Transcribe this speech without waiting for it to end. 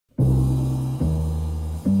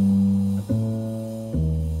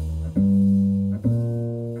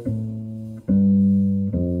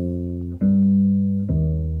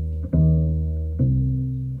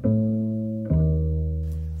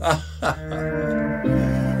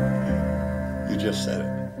You just said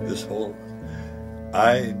it. This whole,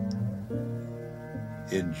 I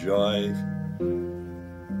enjoy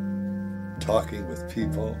talking with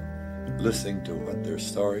people, listening to what their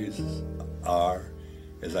stories are,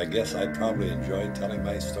 as I guess I probably enjoy telling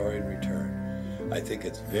my story in return. I think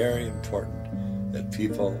it's very important that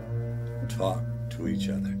people talk to each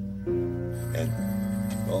other. And,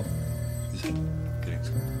 well, is it getting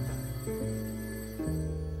something?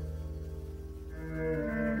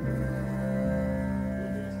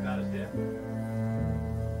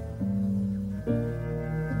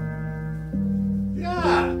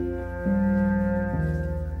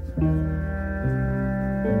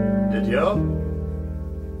 Did you?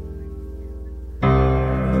 I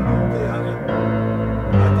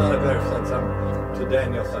thought I better send some to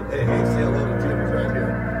Daniel. Hey, say hello to Jim. He's right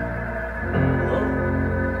here.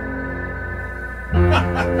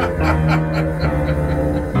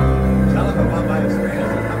 Tell him about my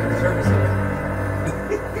experience of coming servicing.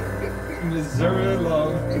 Missouri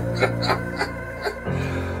love.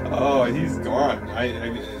 Oh, he's gone.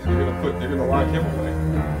 They're gonna lock him away.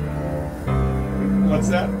 What's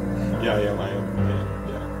that? Yeah, I am.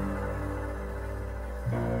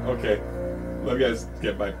 Yeah. Okay. Love you guys.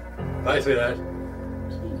 Get bye. Bye, sweetheart.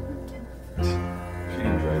 She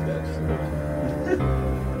enjoyed that so much.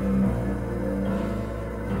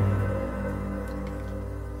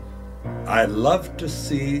 I love to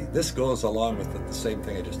see, this goes along with the same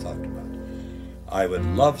thing I just talked about. I would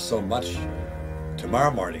love so much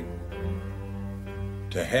tomorrow morning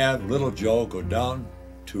to have little Joe go down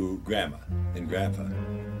to Grandma and Grandpa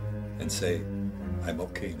and say, I'm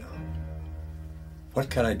okay now. What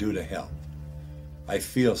can I do to help? I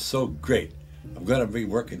feel so great. I'm going to be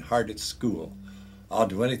working hard at school. I'll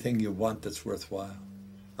do anything you want that's worthwhile.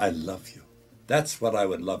 I love you. That's what I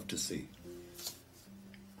would love to see.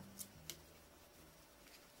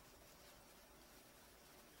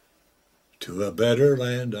 To a better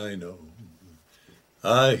land I know,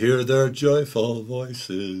 I hear their joyful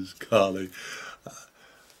voices calling.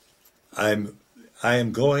 I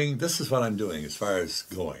am going, this is what I'm doing as far as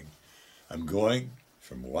going. I'm going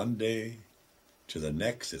from one day to the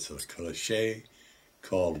next. It's a cliche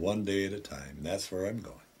called one day at a time. And that's where I'm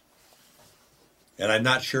going. And I'm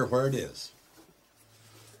not sure where it is.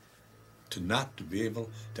 To be able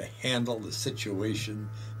to handle the situation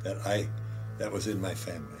that was in my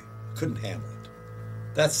family. Couldn't handle it.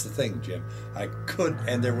 That's the thing, Jim. I could,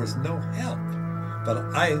 and there was no help. But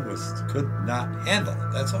I could not handle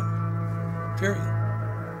it. That's all. Period.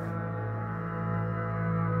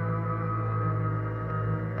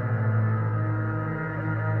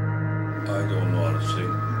 I don't know how to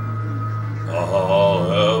sing. I'll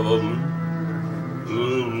have a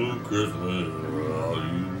blue Christmas without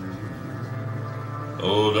you.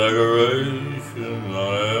 Oh, decoration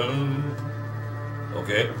land.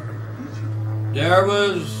 Okay. There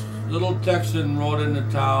was little Texan rode into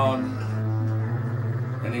town,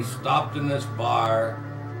 and he stopped in this bar,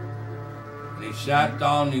 and he sat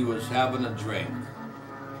down, he was having a drink.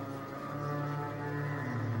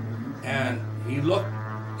 And he looked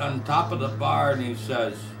on top of the bar and he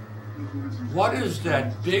says, what is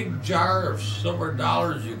that big jar of silver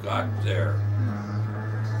dollars you got there?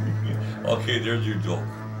 Okay, there's your joke.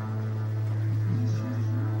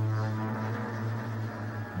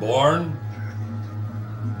 Born,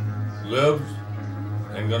 lived,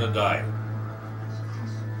 and gonna die.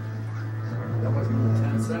 That wasn't even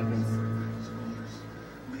 10 seconds.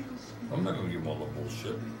 I'm not gonna give him all the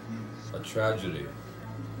bullshit. A tragedy.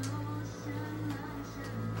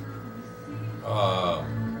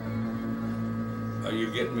 Are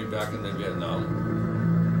you getting me back into Vietnam?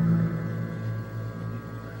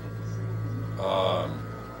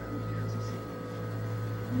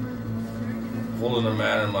 Holding a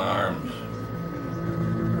man in my arms,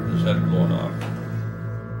 his head blown off.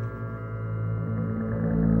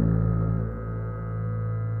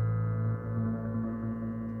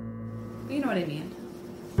 You know what I mean.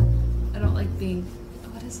 I don't like being,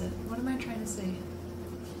 what is it? What am I trying to say?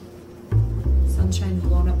 Sunshine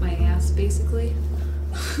blown up my ass, basically.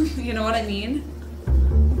 You know what I mean?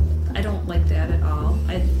 I don't like that at all.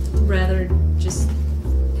 I'd rather just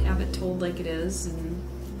have it told like it is. And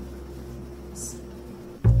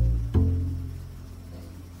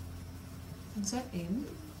what's that mean?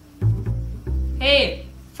 Hey,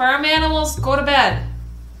 farm animals, go to bed.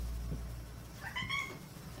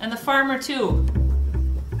 And the farmer too.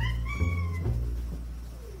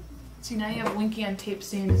 See, now you have Winky on tape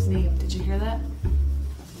saying his name. Did you hear that?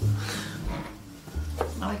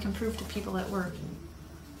 Now I can prove to people at work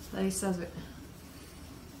that he says it.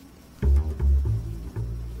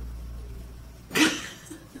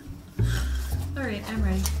 Alright, I'm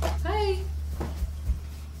ready. Hi!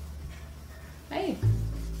 Hey!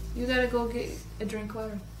 You gotta go get a drink of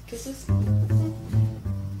water. Kisses?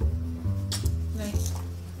 Nice.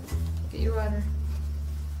 Get your water.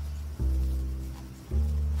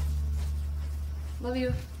 Love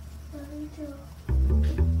you. Love you too.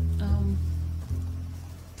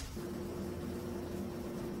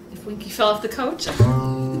 If Winky fell off the couch.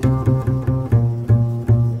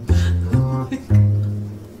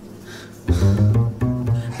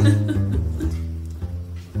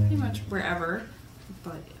 Pretty much wherever,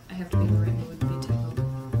 but I have to be in the right mood to be tickled.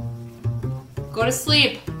 Go to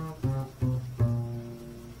sleep.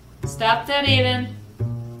 Stop that, Aiden.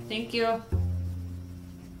 Thank you.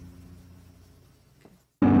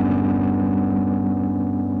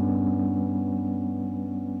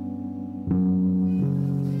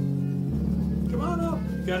 Come on up.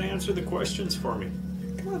 You gotta answer the questions for me.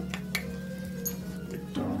 Come on.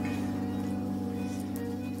 Big dog.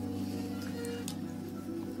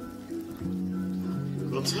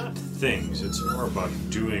 Well, it's not things. It's more about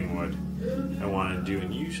doing what I want to do.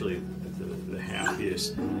 And usually the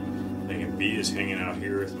happiest thing can be is hanging out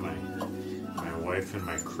here with my wife and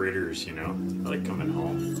my critters, you know. I like coming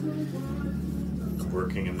home,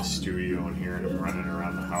 working in the studio and hearing them running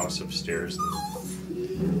around the house upstairs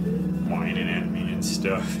and whining at me and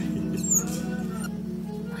stuff.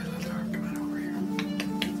 Come on over here.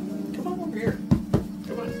 Come on over here.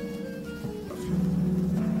 Come on.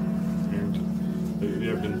 And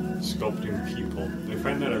lately I've been sculpting people. I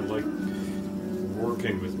find that I like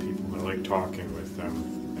working with people. I like talking with them.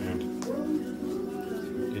 And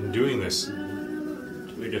in doing this,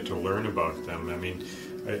 I get to learn about them. I mean,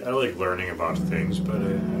 I like learning about things, but I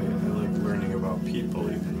like learning about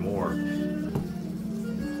people even more.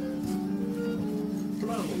 Come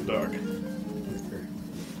on, little dog.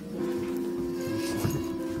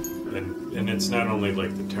 And it's not only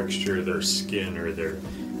like the texture of their skin or their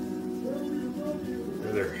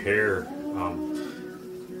hair,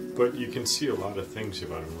 but you can see a lot of things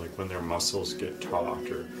about them, like when their muscles get taut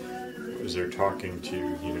or as they're talking to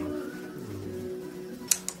you, you know.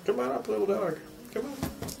 Come on up, little dog. Come on.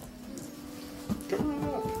 Come on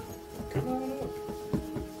up. Come on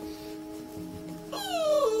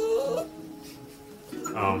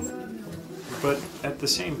up. But at the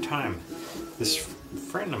same time, this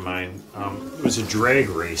friend of mine was a drag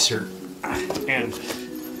racer, and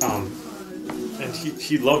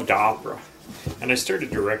he loved opera. And I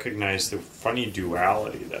started to recognize the funny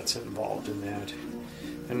duality that's involved in that.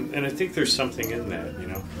 And I think there's something in that, you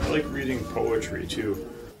know. I like reading poetry too.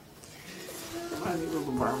 Come on, you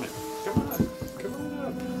little varmint. Come on. Come on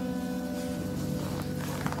up.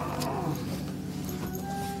 Oh.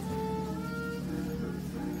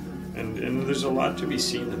 And there's a lot to be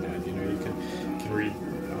seen in that, you know. You can read,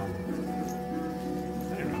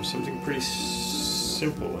 I don't know, something pretty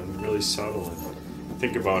simple and really subtle and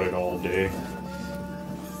think about it all day.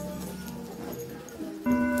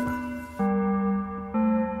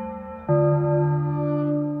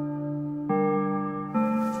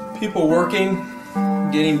 People working,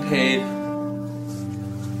 getting paid,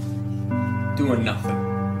 doing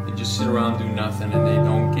nothing. They just sit around, do nothing, and they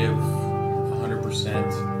don't give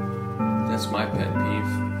 100%. That's my pet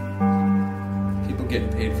peeve. People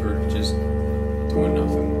getting paid for just doing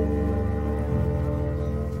nothing.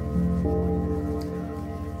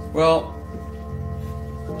 Well,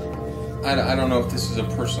 I don't know if this is a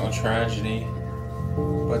personal tragedy,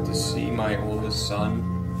 but to see my oldest son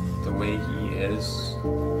the way he is,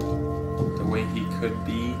 the way he could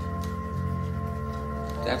be,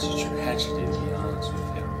 that's a tragedy, to be honest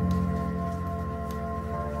with you.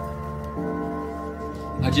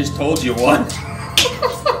 I just told you what.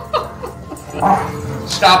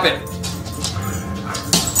 Stop it.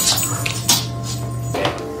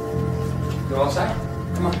 Okay. Go outside.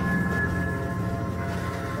 Come on.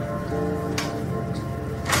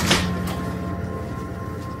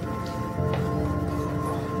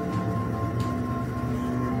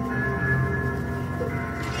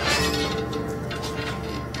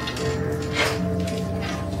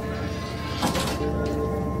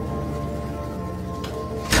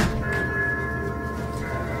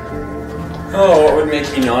 Oh, what would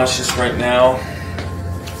make me nauseous right now?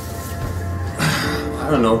 I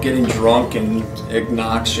don't know, getting drunk and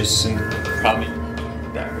obnoxious, and probably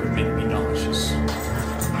that would make me nauseous.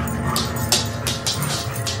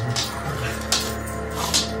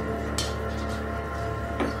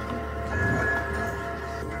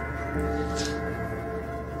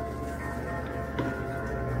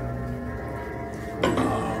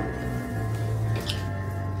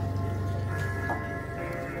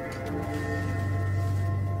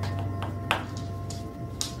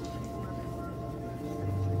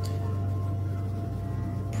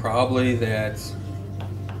 Probably that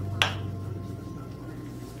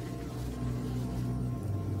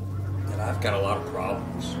I've got a lot of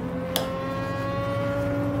problems.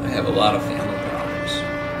 I have a lot of family problems.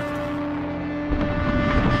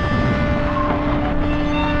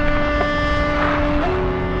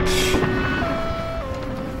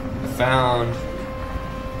 I found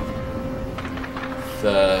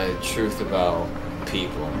the truth about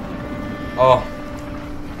people. Oh,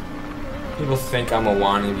 people think I'm a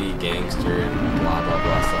wannabe gangster and blah blah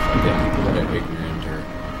blah stuff like that. People that are ignorant or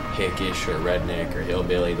hickish or redneck or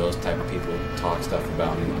hillbilly, those type of people talk stuff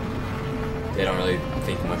about me. They don't really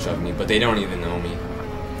think much of me, but they don't even know me.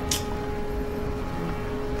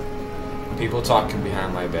 People talking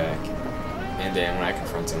behind my back, and then when I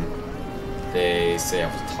confront them, they say I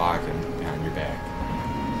was talking behind your back.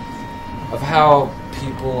 Of how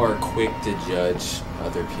people are quick to judge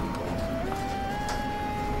other people.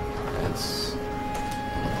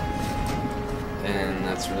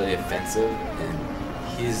 That's really offensive, and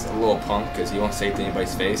he's a little punk because he won't say it to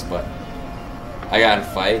anybody's face, but I got in a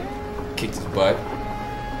fight, kicked his butt,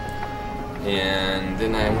 and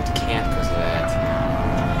then I went to camp because of that.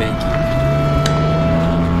 Thank you.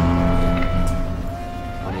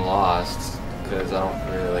 I'm lost because I don't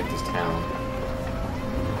really like this town.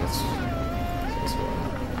 That's what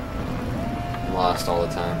I'm lost all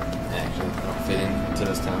the time. Actually, I don't fit into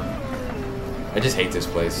this town. I just hate this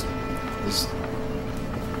place.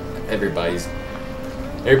 Everybody's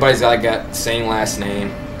got the same last name,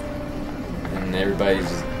 and everybody's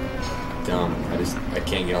just dumb. I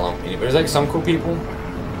can't get along with anybody. There's like some cool people,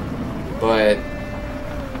 but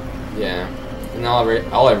yeah, and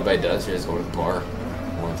all everybody does here is go to the bar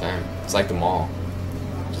all the time. It's like the mall.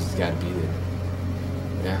 Just gotta be there.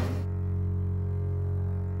 Yeah.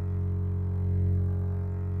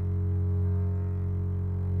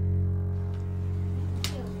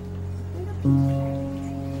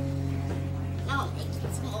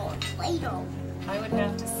 I would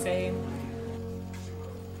have to say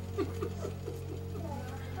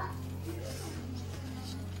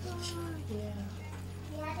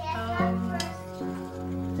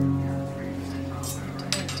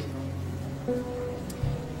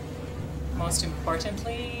most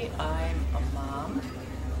importantly, I'm a mom.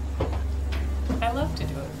 I love to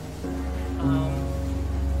do it.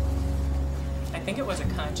 I think it was a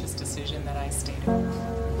conscious decision that I stayed home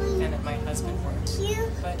and that my husband worked.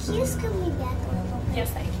 Can you scoot me back a little?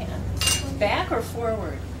 Yes, I can. Back or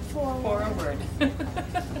forward? Forward. I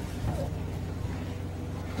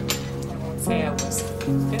won't say I was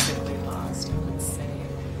physically lost. I would say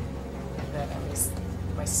that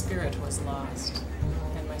my spirit was lost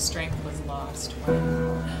and my strength was lost.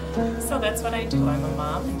 So that's what I do. I'm a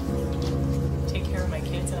mom and take care of my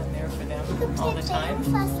kids, and I'm there for them all the time.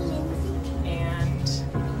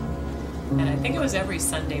 And I think it was every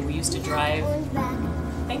Sunday we used to drive,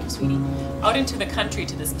 thank you, sweetie, out into the country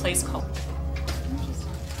to this place called...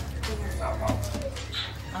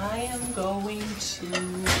 I am going to...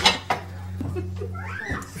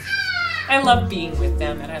 I love being with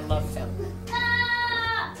them, and I love them.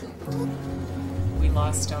 We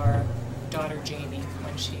lost our daughter Jamie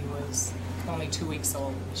when she was only 2 weeks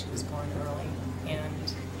old. She was born early,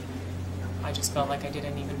 and I just felt like I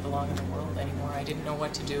didn't even belong in the world anymore. I didn't know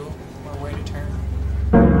what to do or where to turn.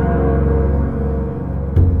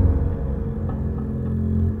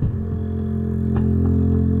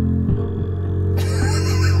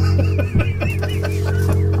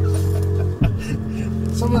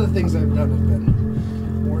 Some of the things I've done have been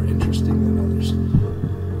more interesting than others.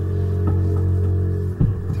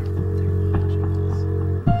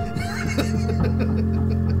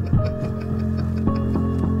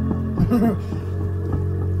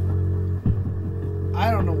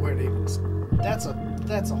 I don't know where to even.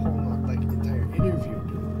 That's a whole not like entire interview.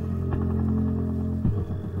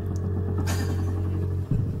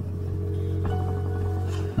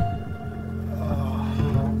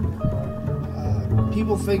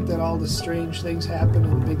 People think that all the strange things happen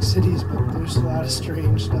in big cities, but there's a lot of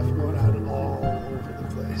strange stuff going on all over the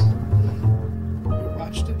place. We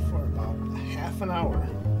watched it for about half an hour,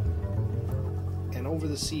 and over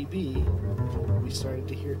the CB, we started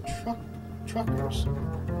to hear truckers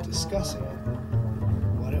discussing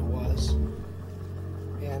what it was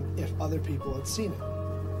and if other people had seen it.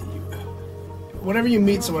 Whenever you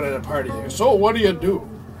meet someone at a party, they go, "So what do you do?"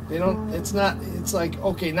 They don't. It's not. It's like,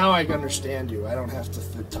 okay, now I understand you. I don't have to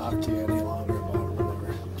talk to you any longer about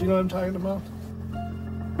whatever. Do you know what I'm talking about?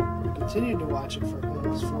 We continued to watch it for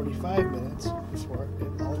almost 45 minutes before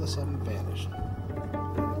it all of a sudden vanished. I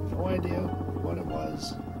had no idea what it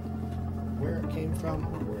was, where it came from,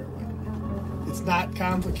 or where it went. It's not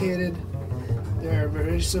complicated. There are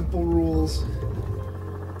very simple rules,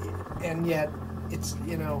 and yet it's,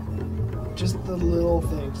 you know, just the little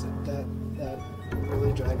things that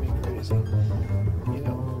really drive me crazy. You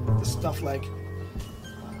know, the stuff like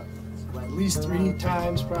at least 3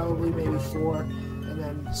 times, probably maybe 4, and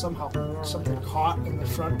then somehow something caught in the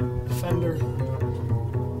front fender,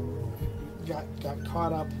 got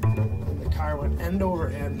caught up, and the car went end over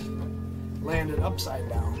end, landed upside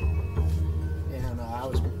down, and I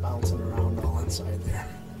was bouncing around all inside there.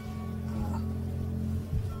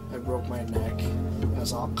 I broke my neck. I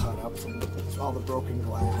was all cut up from all the broken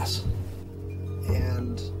glass.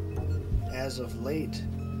 And as of late,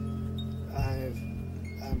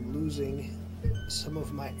 I'm losing some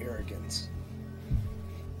of my arrogance.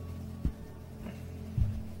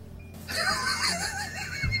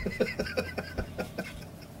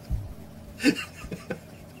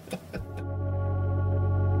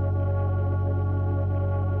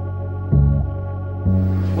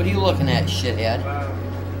 What are you looking at, shithead?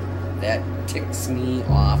 That ticks me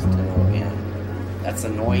off to no end. That's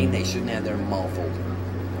annoying. They shouldn't have their mouth open.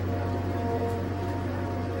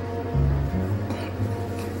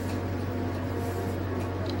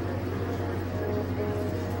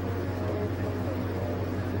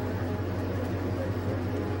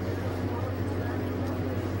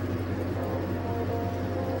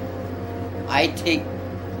 I take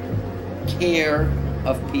care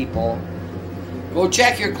of people. Go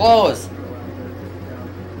check your clothes.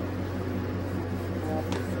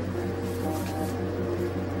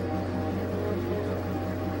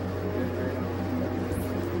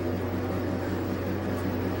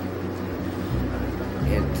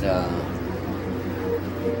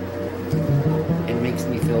 It makes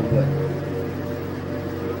me feel good.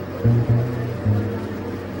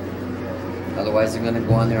 Otherwise, they're gonna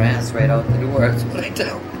go on their ass right out the door. That's what I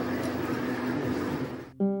tell them.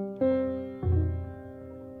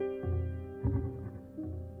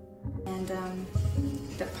 And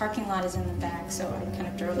the parking lot is in the back, so I kind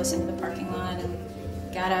of drove us into the parking lot and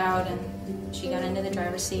got out, and she got into the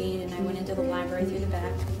driver's seat, and I went into the library through the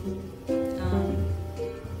back. Sorry,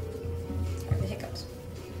 the hiccups.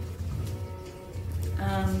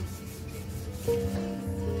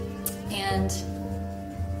 And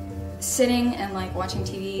sitting and like watching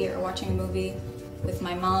TV or watching a movie with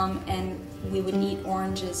my mom, and we would eat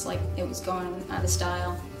oranges like it was going out of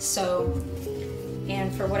style. So,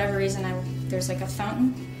 and for whatever reason, there's like a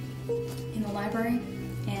fountain in the library,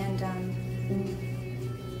 and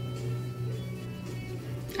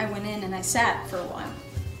I went in and I sat for a while,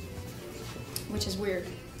 which is weird,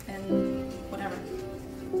 and whatever.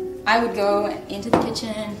 I would go into the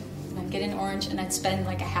kitchen, and I'd get an orange, and I'd spend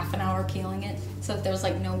like a half an hour peeling it so that there was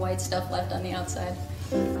like no white stuff left on the outside.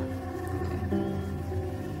 Okay.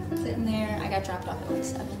 Sitting there, I got dropped off at like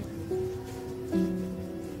 7.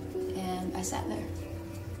 And I sat there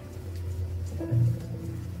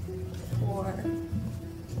for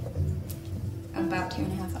about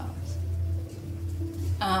 2.5 hours.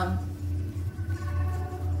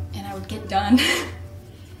 And I would get done.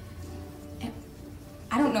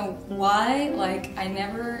 I don't know why, like, I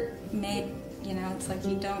never made, you know, it's like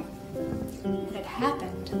you don't, what had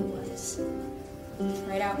happened was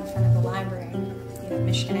right out in front of the library, you know,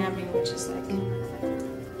 Michigan Avenue, which is like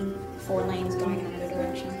 4 lanes going in another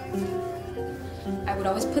direction. I would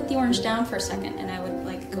always put the orange down for a second, and I would,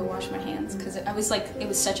 like, go wash my hands, because I was like, it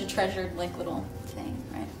was such a treasured, like, little thing,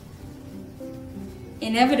 right?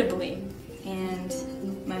 Inevitably, and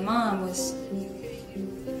my mom was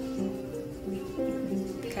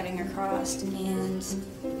cutting across, and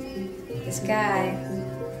this guy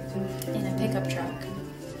in a pickup truck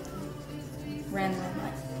ran the red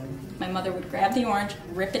light. My mother would grab the orange,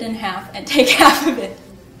 rip it in half, and take half of it.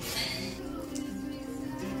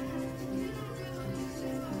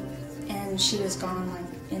 And she was gone like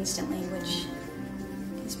instantly, which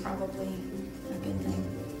is probably a good thing.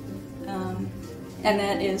 And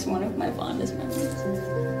that is one of my fondest memories.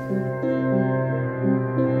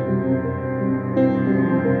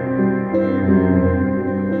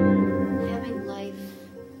 Having life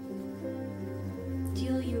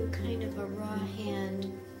deal you kind of a raw hand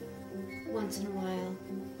once in a while,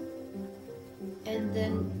 and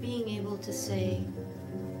then being able to say,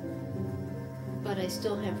 but I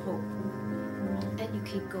still have hope, and you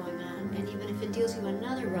keep going on, and even if it deals you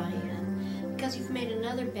another raw hand, because you've made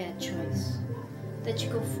another bad choice, that you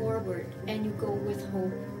go forward and you go with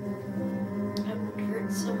hope. I won't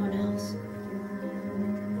hurt someone else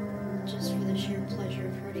just for the sheer pleasure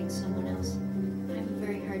of hurting someone else. I have a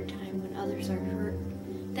very hard time when others are hurt.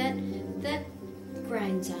 That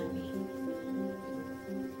grinds on me.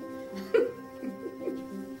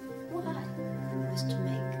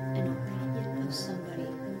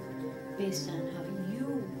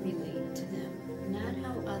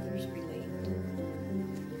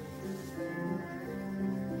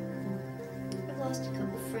 lost a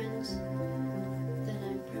couple friends that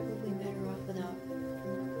I'm probably better off without.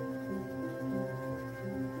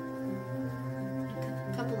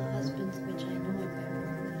 A couple of husbands, which I know I'm better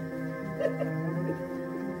off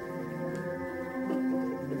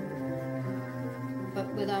without. But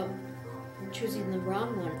without choosing the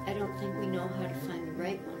wrong one, I don't think we know how to find the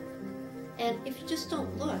right one. And if you just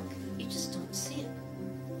don't look, you just don't see it.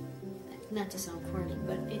 Not to sound corny,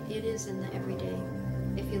 but it is in the everyday.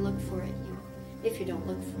 If you look for it, if you don't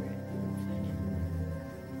look for it, you won't find it.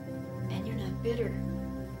 And you're not bitter,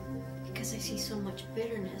 because I see so much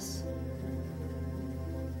bitterness.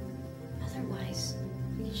 Otherwise,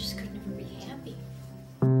 you just could never be happy.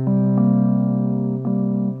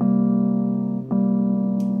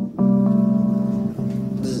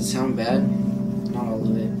 Does it sound bad? Not all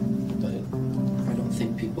of it, but I don't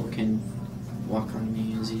think people can walk on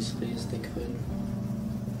me as easily as they could.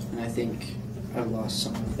 And I think I've lost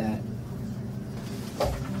some of that.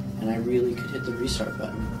 And I really could hit the restart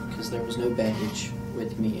button because there was no baggage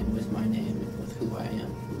with me and with my name and with who I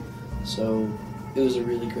am. So it was a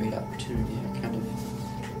really great opportunity. I kind of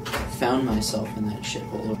found myself in that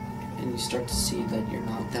shithole. And you start to see that you're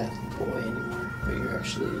not that boy anymore, but you're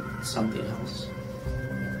actually something else.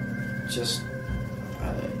 Just,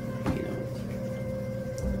 you know,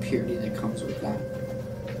 purity that comes with that.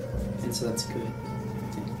 And so that's good, I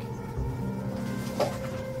think.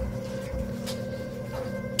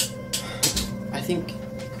 I think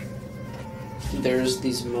there's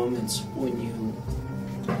these moments when you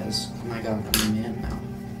realize, oh my god, I'm a man now.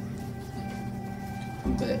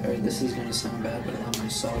 But, or this is going to sound bad, but I love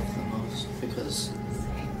myself the most because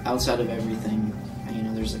outside of everything, you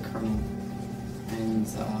know, there's a kernel. And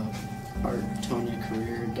our tone in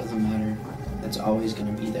career doesn't matter. That's always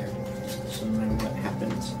going to be there. So no matter what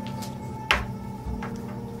happens.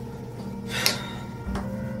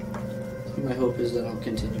 My hope is that I'll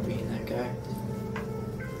continue being that guy.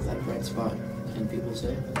 That bright spot in people's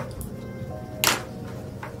day.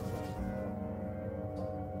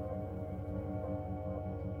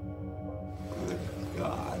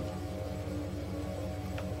 God.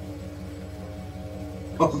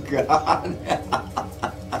 Oh God.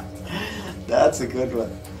 That's a good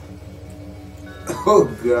one. Oh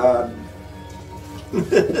God.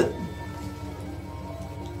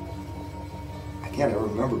 I can't even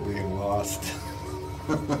remember being lost.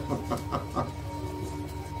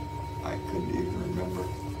 I couldn't even remember.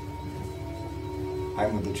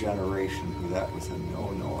 I'm of the generation who that was a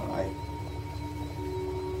no-no,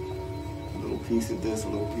 and a little piece of this, a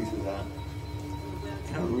little piece of that.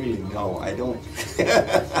 I don't really know. I don't.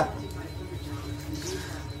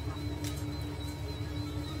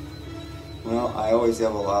 Well, I always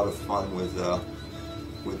have a lot of fun with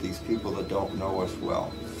these people that don't know us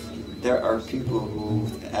well. There are people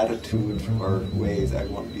whose attitudes or ways I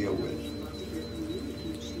won't deal with.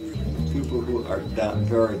 People who are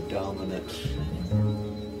very dominant.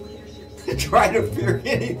 Try to fear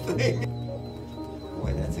anything.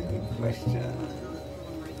 Boy, that's a good question.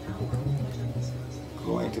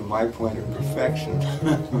 Going to my point of perfection.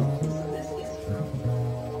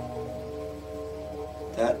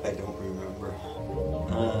 That I don't remember.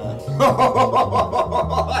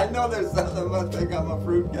 I know there's something must think I'm a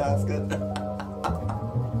fruit basket.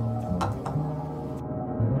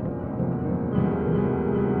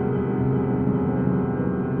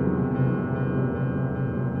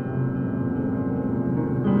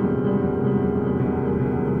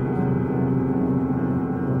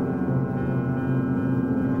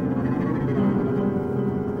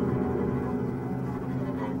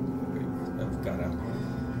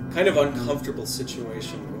 Kind of uncomfortable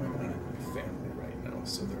situation going on in my family right now.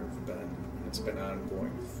 So it's been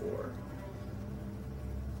ongoing for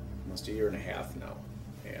almost a year and a half now,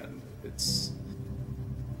 and it's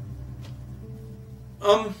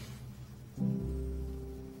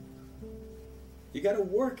you got to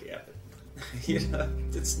work at it. You know,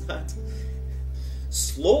 it's not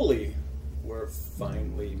slowly. We're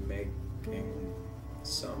finally making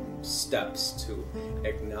some steps to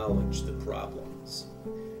acknowledge the problems.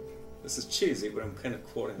 This is cheesy, but I'm kind of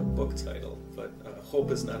quoting a book title, but hope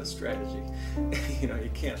is not a strategy. You know, you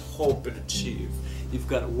can't hope and achieve. You've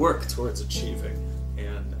got to work towards achieving,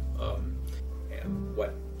 and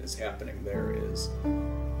what is happening there is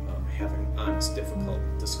having honest, difficult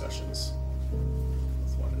discussions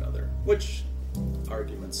with one another, which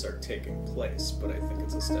arguments are taking place, but I think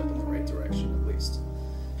it's a step in the right direction at least.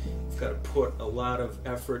 You've got to put a lot of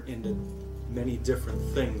effort into many different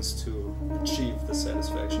things to achieve the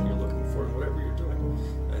satisfaction you're looking for in whatever you're doing.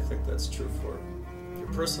 And I think that's true for your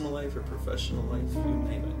personal life, your professional life, you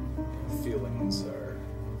name it. Feelings are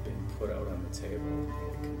being put out on the table.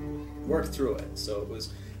 We can work through it. So it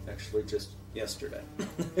was actually just yesterday.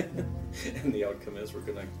 And the outcome is we're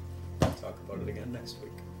going to talk about it again next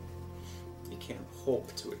week. You can't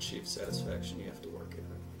hope to achieve satisfaction, you have to work at it.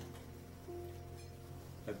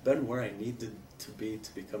 I've been where I needed to be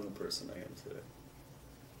to become the person I am today.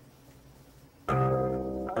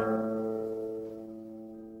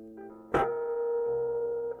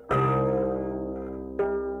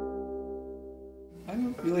 I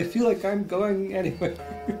don't really feel like I'm going anywhere.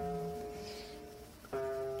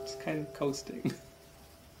 Just kind of coasting.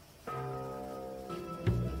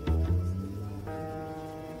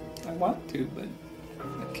 I want to, but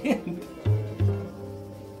I can't.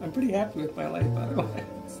 I'm pretty happy with my life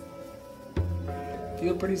otherwise. I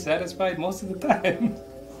feel pretty satisfied most of the time.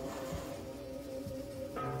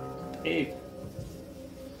 Hey.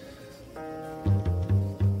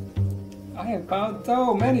 I have found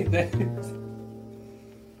so many things.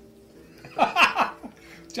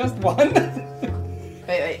 Just one?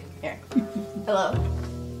 Wait, here. Hello.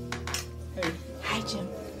 Hey. Hi, Jim.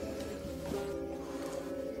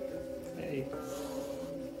 Hey.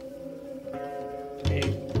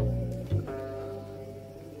 Hey.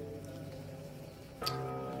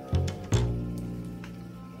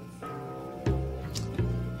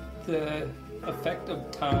 The effect of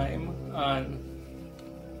time on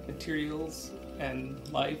materials and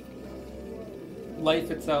life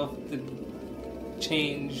itself, the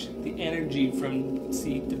change, the energy from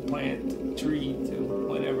seed to plant, tree to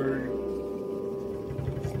whatever.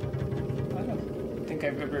 I don't think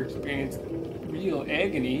I've ever experienced real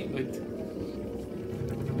agony, but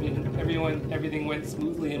I mean, everything went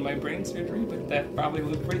smoothly in my brain surgery, but that probably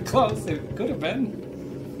was pretty close. It could have been.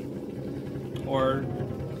 Or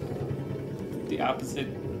the opposite,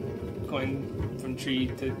 going from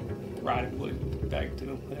tree to rotted wood back to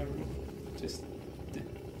whatever. Just the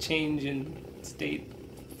change in state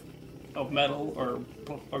of metal or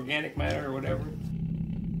organic matter or whatever.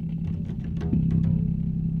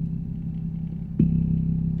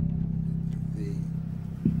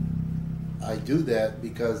 I do that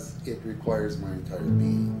because it requires my entire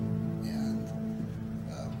being, and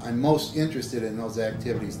I'm most interested in those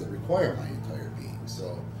activities that require my entire being.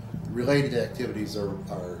 So related activities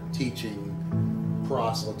are teaching,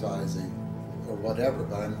 proselytizing, or whatever,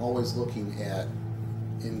 but I'm always looking at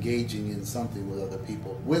engaging in something with other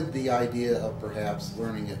people with the idea of perhaps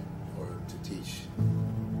learning it or to teach,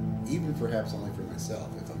 even perhaps only for myself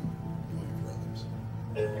if I'm doing it for others.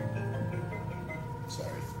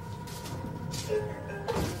 Sorry.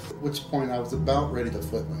 At which point I was about ready to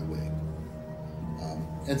flip my wig.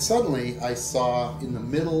 And suddenly I saw in the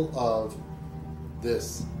middle of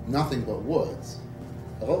this nothing but woods,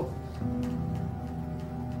 hello?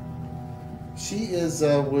 She is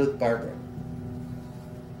with Barbara.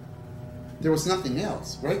 There was nothing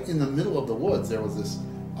else. Right in the middle of the woods there was this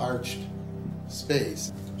arched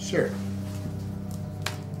space. Sure.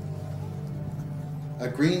 A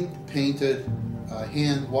green painted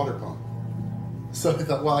hand water pump. So I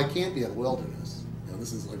thought, well, I can't be a wilderness. You know,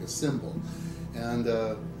 this is like a symbol. And,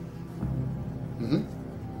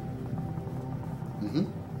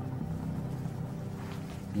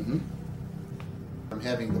 I'm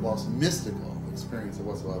having the most mystical experience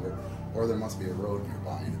whatsoever, or there must be a road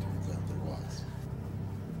nearby, and it turns out there was.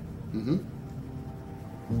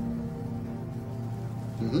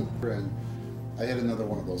 And I had another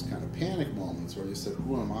one of those kind of panic moments where you said,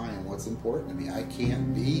 who am I and what's important to me? I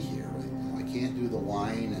can't be here right now. I can't do the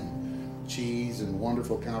wine and cheese and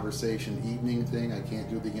wonderful conversation evening thing. I can't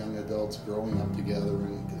do the young adults growing up together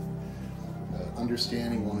and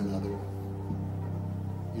understanding one another.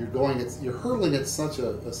 You're hurtling at such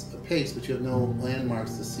a pace, but you have no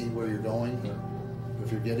landmarks to see where you're going,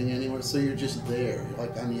 if you're getting anywhere. So you're just there. You're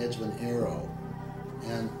like on the edge of an arrow.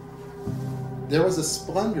 And there was a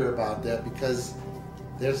splendor about that because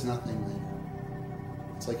there's nothing there.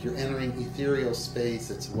 It's like you're entering ethereal space.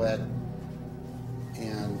 It's wet,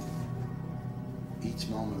 and each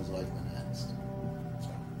moment is like the next.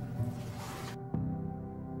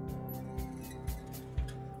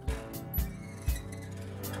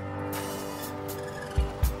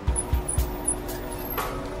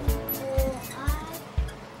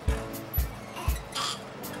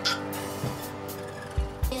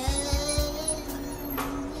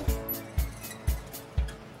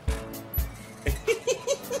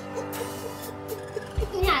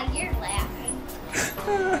 Now you're laughing.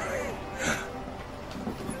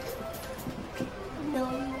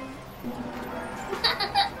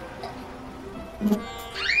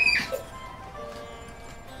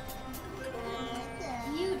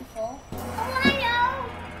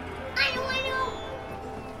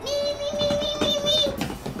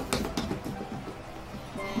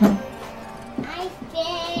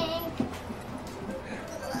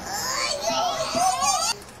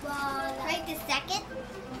 second.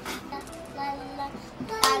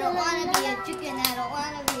 I don't want to be a chicken, I don't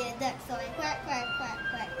want to be a duck, so I quack, quack, quack,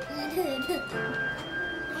 quack. I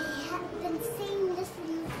have been saying this to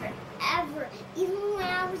you forever. Even when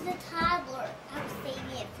I was a toddler, I was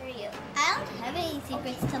saving it for you. I don't have any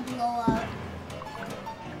secrets to blow out.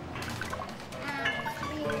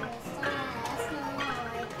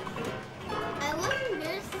 I was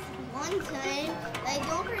embarrassed one time, but I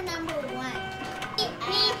don't remember when.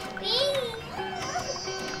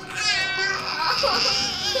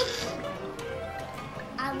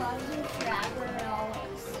 I love you forever and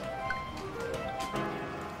always.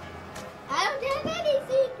 I don't have any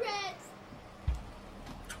secrets.